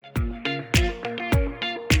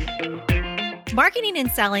Marketing and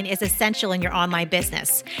selling is essential in your online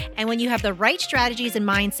business. And when you have the right strategies and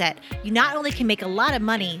mindset, you not only can make a lot of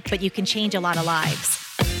money, but you can change a lot of lives.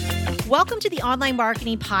 Welcome to the Online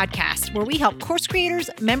Marketing Podcast, where we help course creators,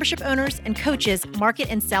 membership owners, and coaches market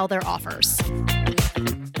and sell their offers.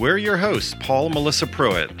 We're your hosts, Paul and Melissa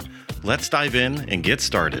Pruitt. Let's dive in and get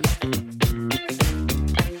started.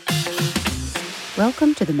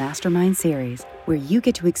 Welcome to the Mastermind series, where you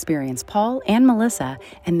get to experience Paul and Melissa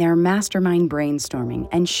and their mastermind brainstorming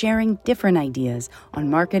and sharing different ideas on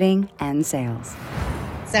marketing and sales.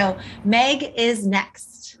 So Meg is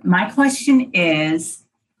next. My question is,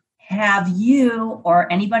 have you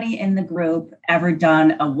or anybody in the group ever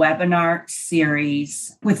done a webinar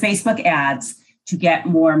series with Facebook ads to get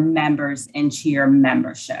more members into your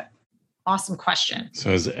membership? Awesome question.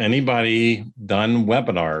 So has anybody done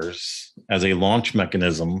webinars as a launch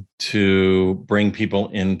mechanism to bring people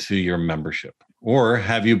into your membership? Or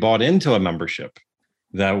have you bought into a membership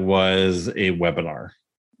that was a webinar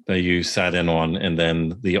that you sat in on, and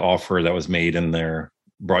then the offer that was made in there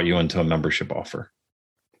brought you into a membership offer?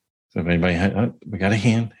 So if anybody we got a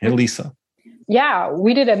hand. Hey, Lisa. Yeah,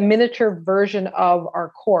 we did a miniature version of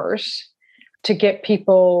our course to get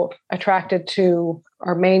people attracted to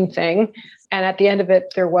our main thing. And at the end of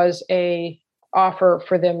it, there was a offer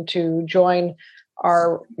for them to join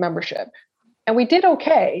our membership. And we did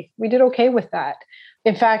okay. We did okay with that.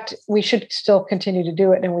 In fact, we should still continue to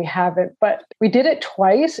do it, and we haven't. But we did it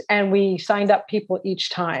twice, and we signed up people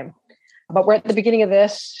each time. But we're at the beginning of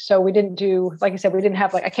this, so we didn't do, like I said, we didn't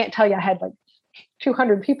have I can't tell you I had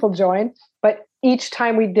 200 people join, but each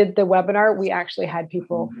time we did the webinar, we actually had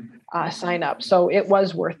people sign up. So it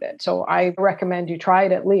was worth it. So I recommend you try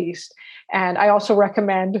it at least. And I also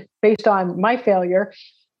recommend, based on my failure,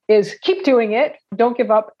 is keep doing it. Don't give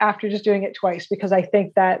up after just doing it twice, because I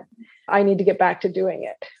think that I need to get back to doing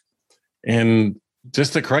it. And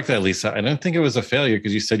just to correct that, Lisa, I don't think it was a failure,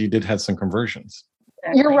 because you said you did have some conversions.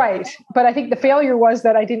 You're right. But I think the failure was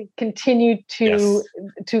that I didn't continue to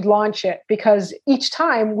launch it, because each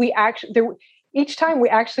time we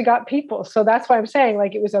actually got people. So that's why I'm saying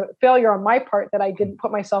it was a failure on my part that I didn't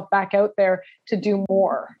put myself back out there to do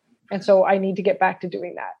more. And so I need to get back to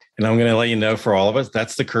doing that. And I'm going to let you know, for all of us,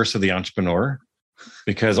 that's the curse of the entrepreneur,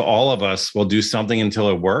 because all of us will do something until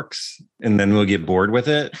it works, and then we'll get bored with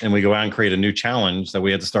it, and we go out and create a new challenge that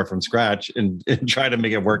we had to start from scratch and try to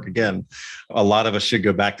make it work again. A lot of us should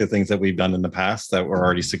go back to things that we've done in the past that were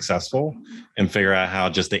already successful and figure out how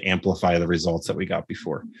just to amplify the results that we got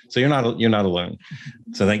before. So you're not alone.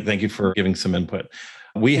 So thank you for giving some input.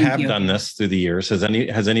 We have done this through the years.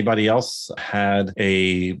 Has anybody else had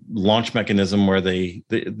a launch mechanism where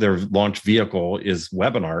their launch vehicle is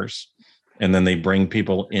webinars, and then they bring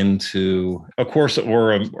people into a course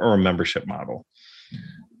or a membership model?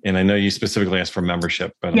 And I know you specifically asked for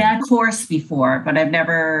membership, but a course before, but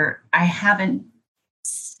I haven't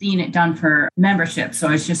seen it done for membership. So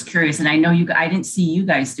I was just curious, and I know I didn't see you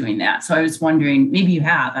guys doing that. So I was wondering, maybe you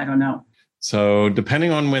have, I don't know. So depending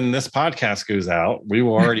on when this podcast goes out, we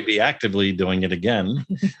will already be actively doing it again.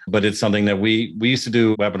 But it's something that we used to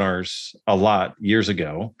do webinars a lot years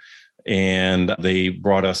ago. And they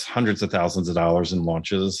brought us hundreds of thousands of dollars in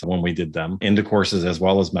launches when we did them, into courses as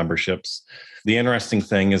well as memberships. The interesting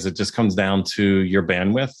thing is it just comes down to your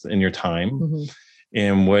bandwidth and your time,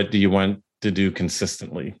 and what do you want to do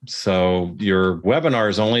consistently. So your webinar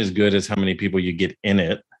is only as good as how many people you get in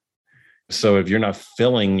it. So if you're not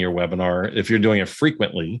filling your webinar, if you're doing it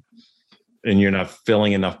frequently and you're not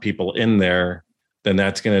filling enough people in there, then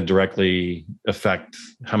that's going to directly affect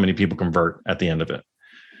how many people convert at the end of it.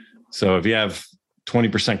 So if you have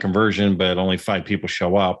 20% conversion, but only 5 people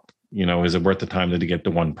show up, is it worth the time to get to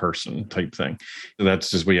one person type thing? So that's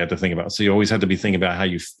just what you have to think about. So you always have to be thinking about how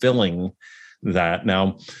you're filling that.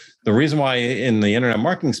 Now, the reason why in the internet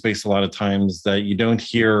marketing space, a lot of times that you don't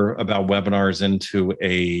hear about webinars into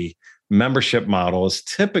a membership model is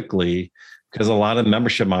typically because a lot of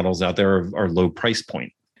membership models out there are low price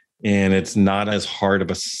point. And it's not as hard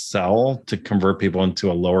of a sell to convert people into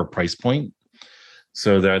a lower price point.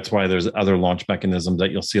 So that's why there's other launch mechanisms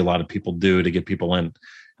that you'll see a lot of people do to get people in.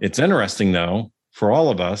 It's interesting, though, for all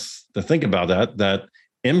of us to think about that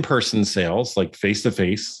in-person sales, like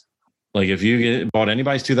face-to-face, like if you bought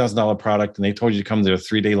anybody's $2,000 product and they told you to come to a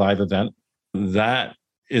 3-day live event, that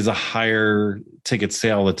is a higher ticket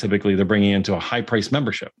sale that typically they're bringing into a high price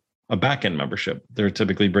membership, a back-end membership. They're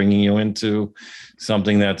typically bringing you into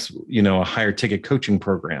something that's, a higher ticket coaching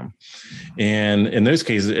program. And in those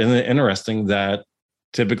cases, interesting that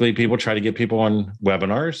typically people try to get people on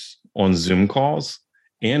webinars, on Zoom calls,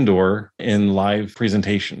 and or in live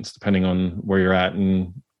presentations, depending on where you're at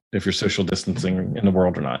and if you're social distancing in the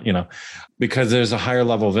world or not, because there's a higher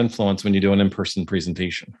level of influence when you do an in-person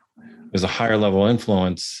presentation. There's a higher level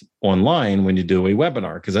influence online when you do a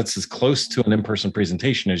webinar, because that's as close to an in-person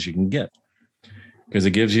presentation as you can get, because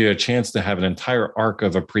it gives you a chance to have an entire arc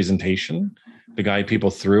of a presentation to guide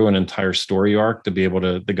people through an entire story arc, to be able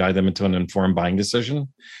to guide them into an informed buying decision,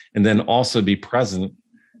 and then also be present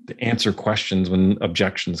to answer questions when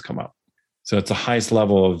objections come up. So it's the highest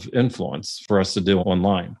level of influence for us to do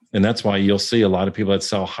online. And that's why you'll see a lot of people that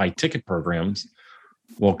sell high ticket programs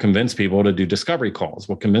will convince people to do discovery calls,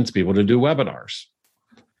 will convince people to do webinars,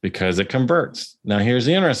 because it converts. Now, here's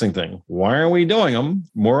the interesting thing. Why are we doing them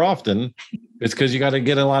more often? It's because you got to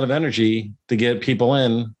get a lot of energy to get people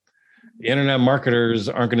in. The internet marketers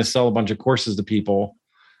aren't going to sell a bunch of courses to people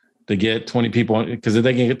to get 20 people, because if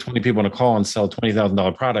they can get 20 people on a call and sell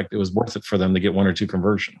 $20,000 product, it was worth it for them to get 1 or 2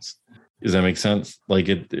 conversions. Does that make sense? Like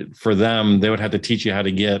for them, they would have to teach you how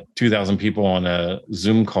to get 2,000 people on a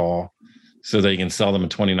Zoom call so they can sell them a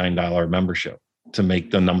 $29 membership to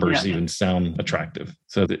make the numbers even sound attractive.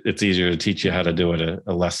 So it's easier to teach you how to do it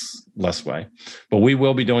a less way. But we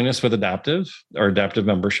will be doing this with our adaptive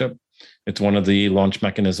membership. It's one of the launch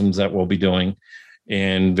mechanisms that we'll be doing.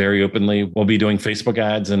 And very openly, we'll be doing Facebook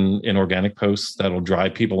ads and organic posts that'll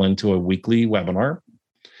drive people into a weekly webinar.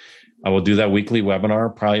 I will do that weekly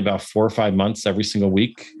webinar probably about 4 or 5 months every single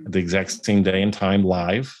week at the exact same day and time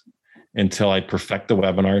live until I perfect the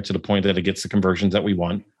webinar to the point that it gets the conversions that we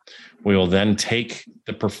want. We will then take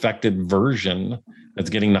the perfected version that's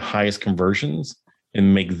getting the highest conversions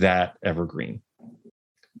and make that evergreen.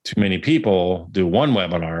 Too many people do one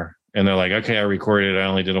webinar and they're like, okay, I recorded it. I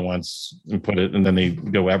only did it once and put it, and then they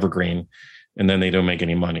go evergreen and then they don't make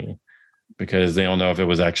any money because they don't know if it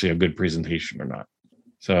was actually a good presentation or not.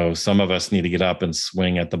 So some of us need to get up and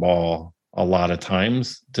swing at the ball a lot of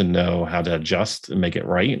times to know how to adjust and make it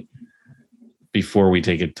right before we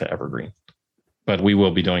take it to evergreen. But we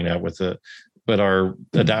will be doing that but our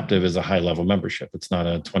adaptive is a high level membership. It's not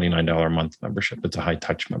a $29 a month membership. It's a high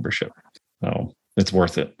touch membership. So it's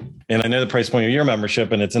worth it. And I know the price point of your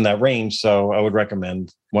membership and it's in that range. So I would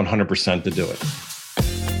recommend 100% to do it.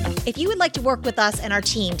 If you would like to work with us and our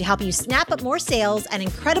team to help you snap up more sales and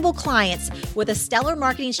incredible clients with a stellar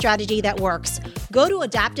marketing strategy that works, go to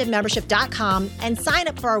adaptivemembership.com and sign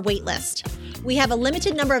up for our wait list. We have a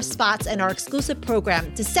limited number of spots in our exclusive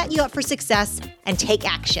program to set you up for success and take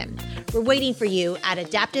action. We're waiting for you at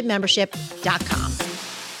adaptivemembership.com.